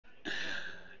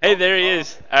Hey, there he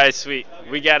is. All right, sweet.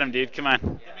 We got him, dude. Come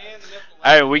on.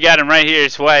 All right, we got him right here.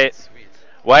 It's Wyatt.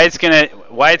 Wyatt's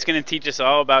gonna teach us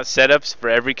all about setups for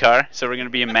every car. So we're gonna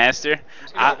be a master. I'm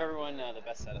just gonna give everyone the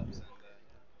best setups. And,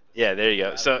 Yeah, there you go.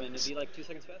 drive them and it'll be like 2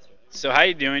 seconds faster. So how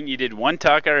you doing? You did one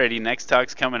talk already. Next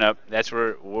talk's coming up. That's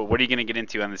where. What are you gonna get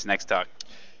into on this next talk?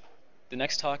 The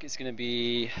next talk is going to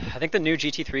be, I think, the new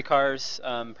GT3 cars.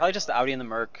 Probably just the Audi and the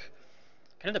Merc.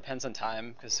 Kind of depends on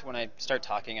time, because when I start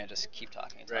talking, I just keep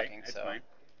talking and talking. That's So fine.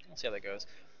 we'll see how that goes.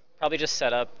 Probably just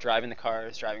set up, driving the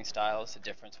cars, driving styles, the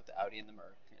difference with the Audi and the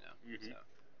Merc. So,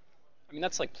 I mean,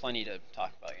 that's like plenty to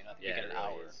talk about. I think you get an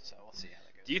hour, so we'll see how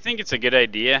that goes. Do you think it's a good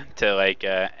idea to like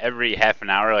every half an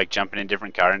hour like jump in a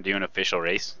different car and do an official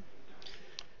race?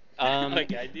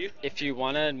 Like I do. If you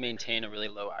want to maintain a really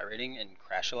low I rating and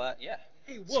crash a lot, yeah.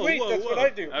 Hey, Sweet, that's what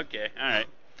I do. Okay, all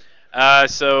right.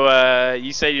 So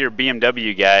you say you're a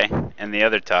BMW guy and the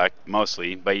other talk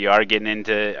mostly, but you are getting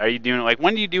into. Are you doing like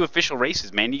when do you do official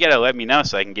races, man? You gotta let me know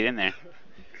so I can get in there.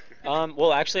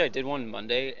 Well, actually, I did one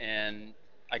Monday, and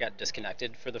I got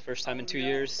disconnected for the first time in 2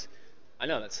 years. I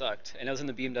know, that sucked. And I was in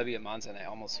the BMW at Monza, and I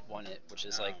almost won it, which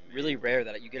is like really rare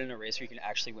that you get in a race where you can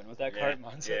actually win with that car at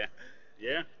Monza.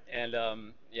 Yeah. And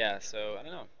yeah, so I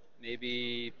don't know,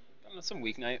 maybe some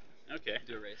weeknight Okay.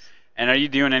 do a race. And are you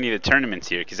doing any of the tournaments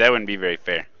here? Because that wouldn't be very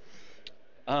fair.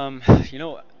 I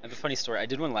have a funny story. I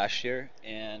did one last year,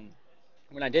 and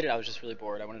when I did it, I was just really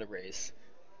bored. I wanted to race,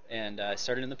 and I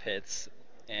started in the pits,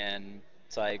 and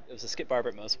so it was a skip barber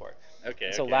at Mosport.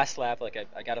 Okay. So last lap, like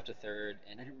I got up to third,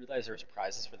 and I didn't realize there was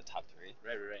prizes for the top three.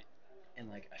 Right. And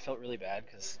like I felt really bad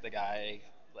because the guy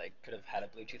like could have had a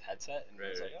Bluetooth headset and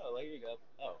was like, "Oh, there you go."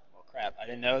 Oh, well, crap! I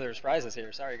didn't know there was prizes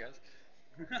here. Sorry, guys.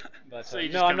 But So you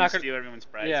just no, come I'm not to gonna steal everyone's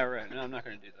prize. Yeah, right. No, I'm not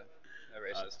gonna do the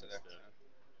races Awesome today. stuff.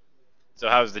 So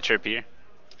how was the trip here?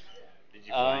 Did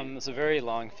you fly? It's a very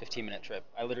long 15-minute trip.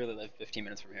 I literally live 15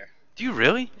 minutes from here. Do you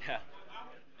really? Yeah.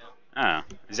 Oh,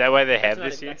 is that why they have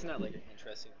this here? That's not like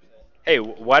interesting. Hey,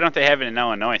 why don't they have it in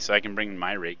Illinois so I can bring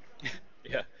my rig?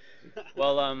 Yeah.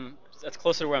 Well, that's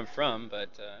closer to where I'm from, but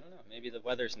I don't know. Maybe the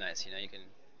weather's nice. You can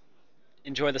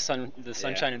enjoy the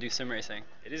sunshine, and do sim racing.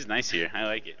 It is nice here. I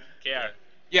like it. KR.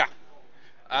 Yeah.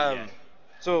 Yeah.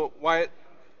 So Wyatt,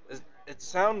 it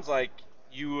sounds like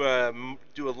you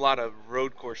do a lot of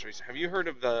road course racing. Have you heard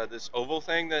of this oval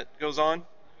thing that goes on?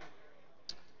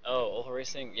 Oh, oval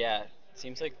racing? Yeah. It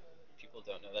seems like people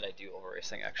don't know that I do oval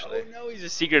racing, actually. Oh no, he's a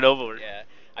secret oval. Yeah.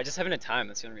 I just haven't had time.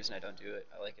 That's the only reason I don't do it.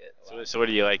 I like it a lot. So what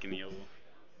do you like in the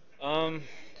oval?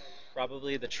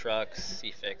 Probably the trucks.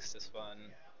 C-Fixed is fun.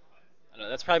 I don't know.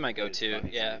 That's probably my go-to. fun,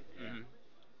 Yeah. yeah.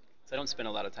 So I don't spend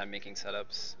a lot of time making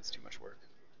setups. It's too much work.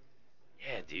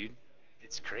 Yeah, dude,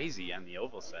 it's crazy on the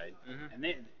oval side, Mhm.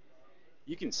 and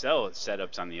you can sell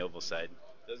setups on the oval side.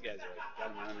 Those guys are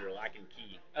got them under lock and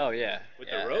key. Oh yeah. With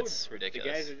Yeah, the road, that's ridiculous. the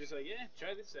guys are just like, yeah,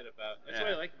 try this setup out. That's Yeah.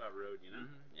 what I like about road,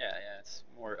 Yeah, it's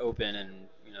more open and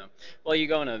well, you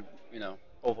go in a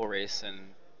oval race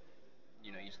and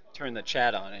you turn the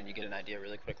chat on and you get an idea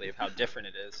really quickly of how different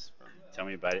it is from. Tell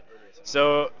me about it.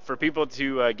 So for people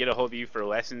to get a hold of you for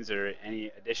lessons or any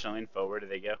additional info, where do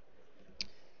they go?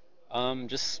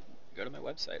 Just go to my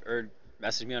website or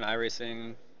message me on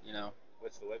iRacing.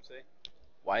 What's the website?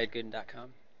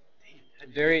 WyattGooden.com.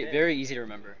 Very, very easy to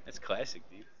remember. That's classic,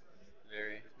 dude.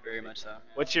 Very, very much so.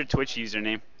 What's your Twitch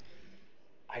username?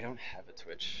 I don't have a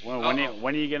Twitch. When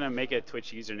are you gonna make a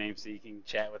Twitch username so you can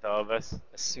chat with all of us?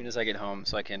 As soon as I get home,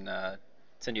 so I can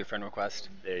send you a friend request.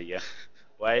 There you go.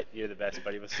 Wyatt, you're the best,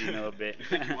 buddy. We'll see you in a little bit.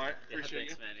 Thank you, Wyatt. Appreciate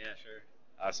Thanks, you. man. Yeah, sure.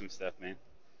 Awesome stuff, man.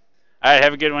 All right,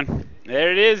 have a good one.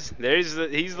 There it is.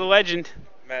 He's the legend.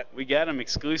 Matt. We got him.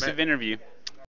 Exclusive Matt. interview.